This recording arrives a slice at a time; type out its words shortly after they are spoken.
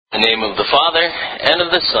In the name of the Father, and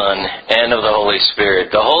of the Son, and of the Holy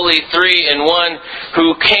Spirit. The Holy Three in One,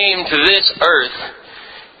 who came to this earth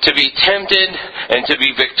to be tempted and to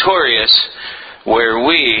be victorious, where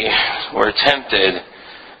we were tempted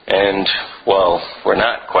and, well, we're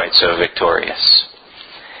not quite so victorious.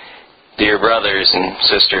 Dear brothers and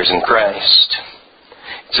sisters in Christ,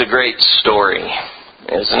 it's a great story,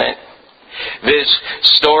 isn't it? This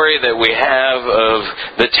story that we have of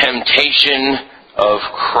the temptation of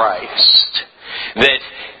Christ. That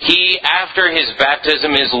He, after His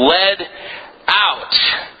baptism, is led out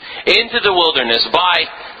into the wilderness by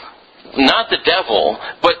not the devil,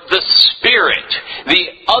 but the Spirit. The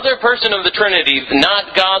other person of the Trinity,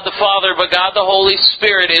 not God the Father, but God the Holy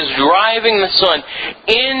Spirit, is driving the Son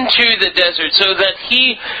into the desert so that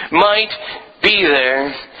He might be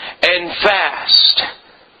there and fast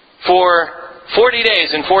for 40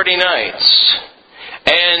 days and 40 nights.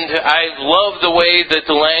 And I love the way that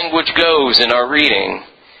the language goes in our reading.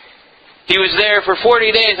 He was there for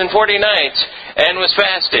 40 days and 40 nights and was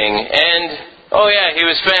fasting. And, oh yeah, he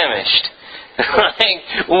was famished.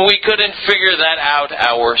 We couldn't figure that out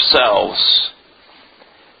ourselves.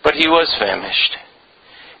 But he was famished.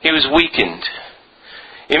 He was weakened.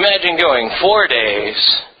 Imagine going 4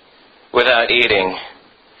 days without eating.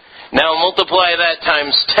 Now multiply that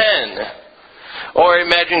times 10. Or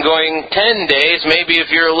imagine going 10 days, maybe if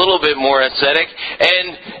you're a little bit more ascetic,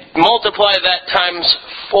 and multiply that times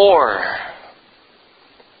 4.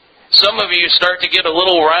 Some of you start to get a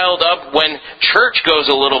little riled up when church goes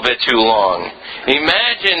a little bit too long.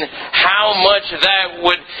 Imagine how much that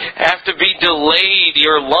would have to be delayed,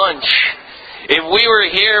 your lunch, if we were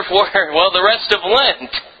here for, well, the rest of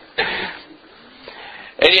Lent.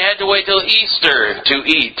 And you had to wait till Easter to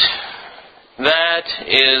eat. That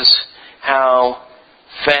is how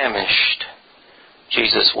famished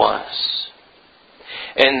Jesus was.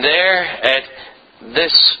 And there at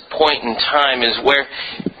this point in time is where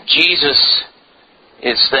Jesus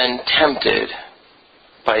is then tempted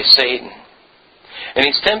by Satan. And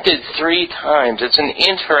he's tempted 3 times. It's an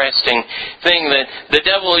interesting thing that the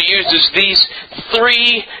devil uses these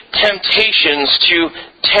 3 temptations to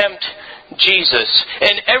tempt Jesus.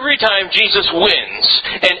 And every time Jesus wins,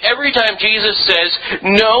 and every time Jesus says,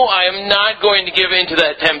 no, I am not going to give in to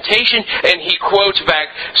that temptation, and he quotes back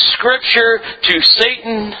Scripture to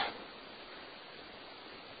Satan.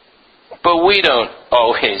 But we don't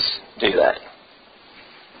always do that.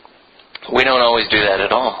 We don't always do that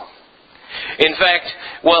at all. In fact,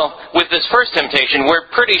 well, with this first temptation, we're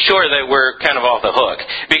pretty sure that we're kind of off the hook.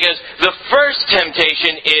 Because the first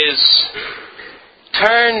temptation is,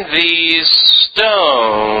 turn these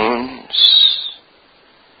stones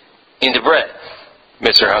into bread,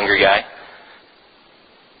 Mr. Hungry Guy.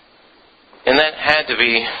 And that had to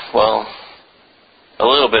be, well, a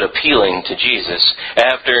little bit appealing to Jesus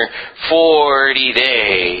after 40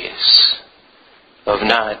 days of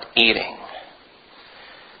not eating.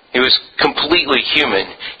 He was completely human.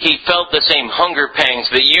 He felt the same hunger pangs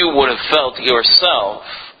that you would have felt yourself.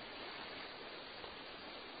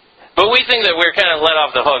 But we think that we're kind of let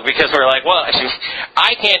off the hook because we're like, well,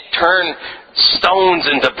 I can't turn stones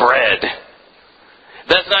into bread.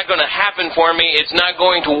 That's not going to happen for me. It's not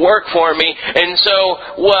going to work for me. And so,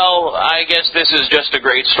 well, I guess this is just a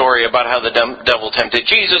great story about how the devil tempted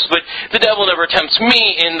Jesus, but the devil never tempts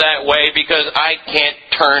me in that way because I can't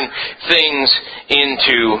turn things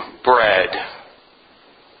into bread.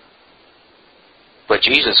 But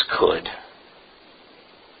Jesus could.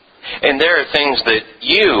 And there are things that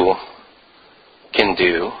you can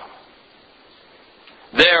do.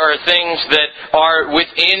 There are things that are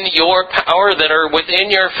within your power, that are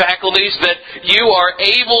within your faculties, that you are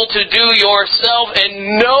able to do yourself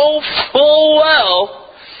and know full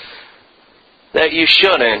well that you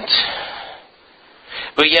shouldn't.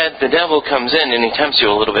 But yet the devil comes in and he tempts you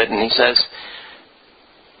a little bit and he says,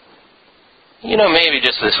 maybe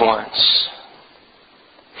just this once.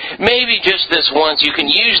 Maybe just this once you can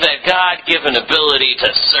use that God-given ability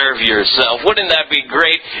to serve yourself. Wouldn't that be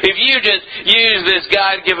great if you just use this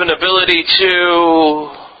God-given ability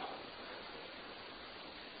to...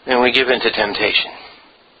 And we give in to temptation.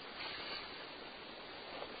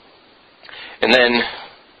 And then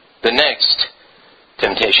the next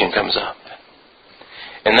temptation comes up.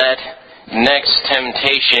 And that next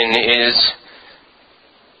temptation is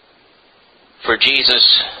for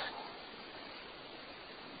Jesus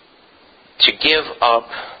to give up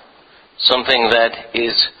something that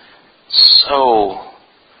is so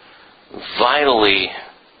vitally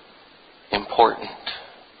important.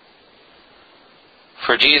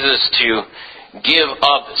 For Jesus to give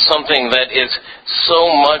up something that is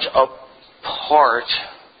so much a part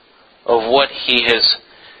of what he has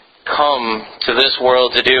come to this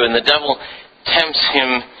world to do. And the devil tempts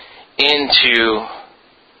him into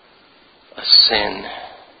a sin.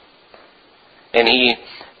 And he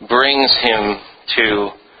brings him to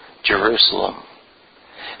Jerusalem.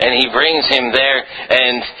 And he brings him there,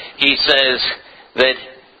 and he says that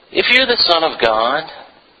if you're the Son of God,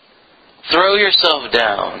 throw yourself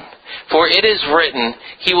down, for it is written,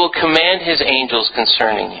 He will command His angels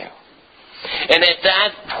concerning you. And at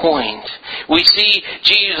that point, we see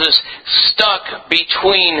Jesus stuck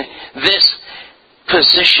between this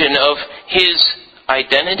position of His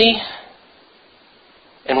identity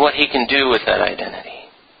and what He can do with that identity.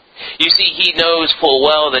 You see, He knows full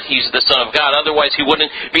well that He's the Son of God. Otherwise, He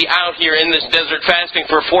wouldn't be out here in this desert fasting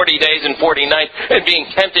for 40 days and 40 nights and being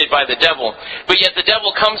tempted by the devil. But yet the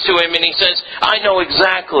devil comes to Him and he says, I know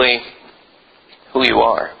exactly who you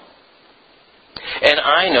are. And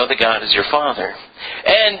I know that God is your Father.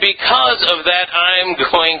 And because of that, I'm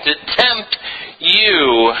going to tempt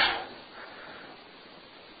you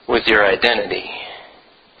with your identity.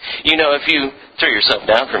 You know, if you threw yourself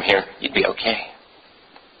down from here, you'd be okay.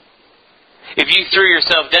 If you threw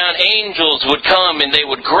yourself down, angels would come and they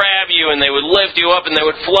would grab you and they would lift you up and they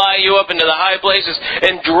would fly you up into the high places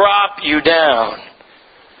and drop you down.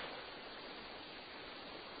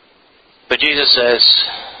 But Jesus says,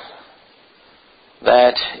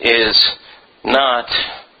 that is not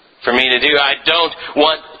for me to do. I don't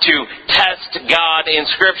want to test God in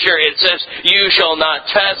Scripture. It says, you shall not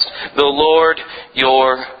test the Lord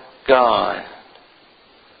your God.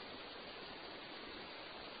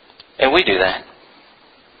 And we do that.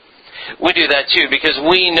 We do that too because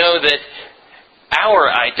we know that our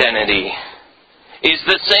identity is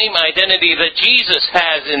the same identity that Jesus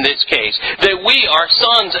has in this case. That we are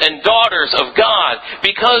sons and daughters of God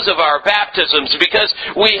because of our baptisms, because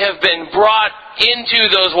we have been brought into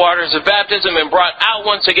those waters of baptism and brought out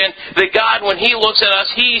once again. That God, when He looks at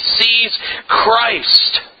us, He sees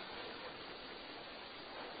Christ.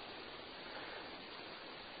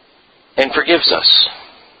 And forgives us.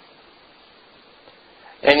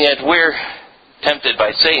 And yet we're tempted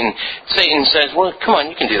by Satan. Satan says, well, come on,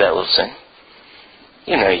 you can do that little sin.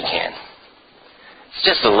 You know you can. It's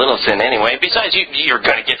just a little sin anyway. Besides, you're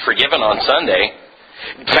going to get forgiven on Sunday.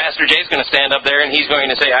 Pastor Jay's going to stand up there and he's going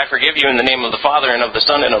to say, I forgive you in the name of the Father and of the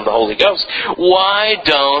Son and of the Holy Ghost. Why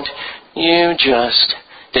don't you just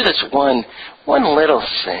do this one little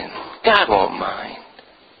sin? God won't mind.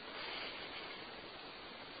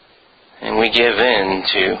 And we give in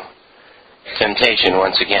to temptation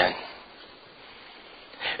once again.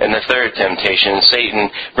 And the third temptation, Satan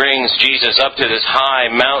brings Jesus up to this high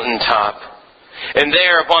mountaintop. And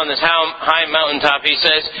there upon this high mountaintop he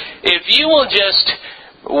says, if you will just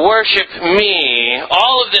worship me,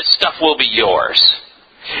 all of this stuff will be yours.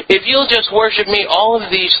 If you'll just worship me, all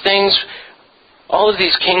of these things, all of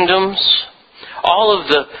these kingdoms, all of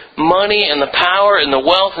the money and the power and the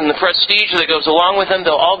wealth and the prestige that goes along with them,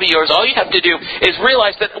 they'll all be yours. All you have to do is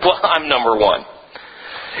realize that, well, I'm number one.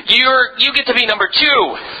 You get to be number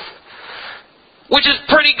two. Which is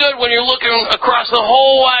pretty good when you're looking across the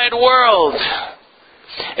whole wide world.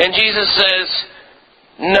 And Jesus says,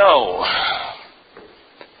 no.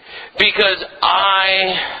 Because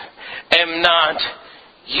I am not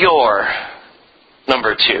your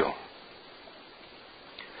number two.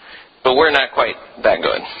 But we're not quite that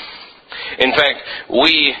good. In fact,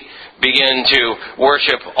 we begin to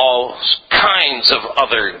worship all kinds of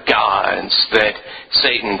other gods that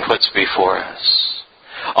Satan puts before us.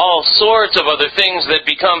 All sorts of other things that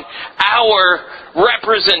become our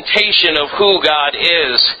representation of who God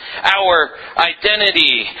is. Our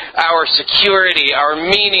identity, our security, our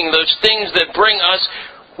meaning, those things that bring us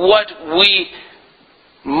what we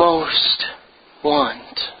most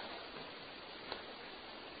want.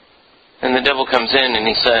 And the devil comes in and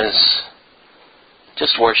he says,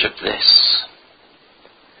 just worship this.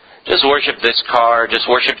 Just worship this car, just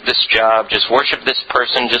worship this job, just worship this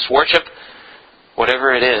person, just worship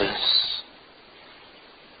whatever it is.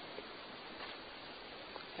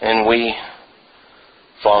 And we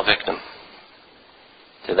fall victim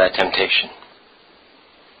to that temptation.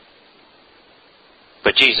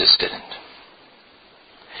 But Jesus didn't.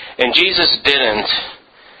 And Jesus didn't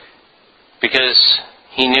because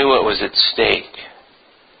He knew what was at stake.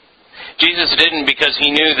 Jesus didn't because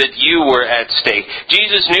He knew that you were at stake.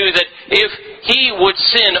 Jesus knew that if He would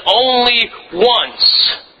sin only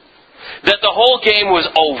once, that the whole game was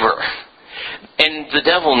over. And the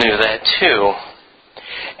devil knew that too.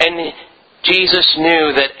 And Jesus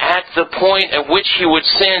knew that at the point at which he would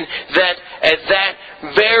sin, that at that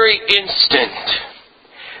very instant,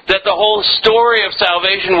 that the whole story of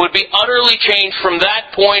salvation would be utterly changed from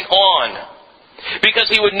that point on. Because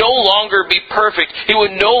He would no longer be perfect. He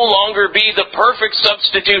would no longer be the perfect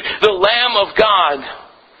substitute, the Lamb of God.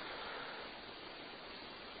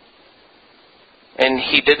 And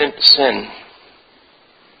He didn't sin.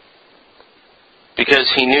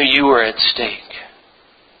 Because He knew you were at stake.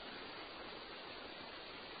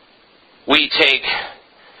 We take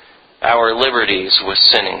our liberties with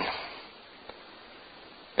sinning.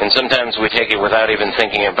 And sometimes we take it without even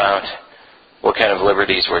thinking about what kind of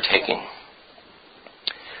liberties we're taking.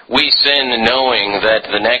 We sin knowing that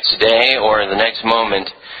the next day or the next moment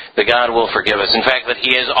that God will forgive us. In fact, that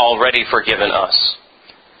He has already forgiven us.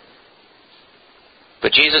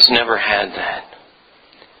 But Jesus never had that.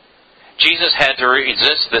 Jesus had to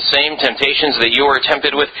resist the same temptations that you were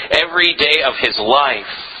tempted with every day of His life.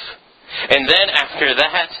 And then after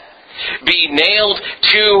that, be nailed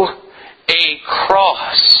to a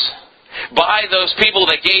cross by those people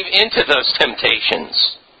that gave into those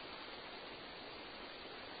temptations.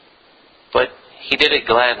 But He did it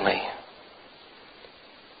gladly.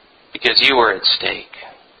 Because you were at stake.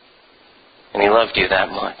 And He loved you that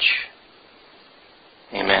much.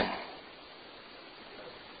 Amen.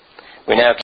 We now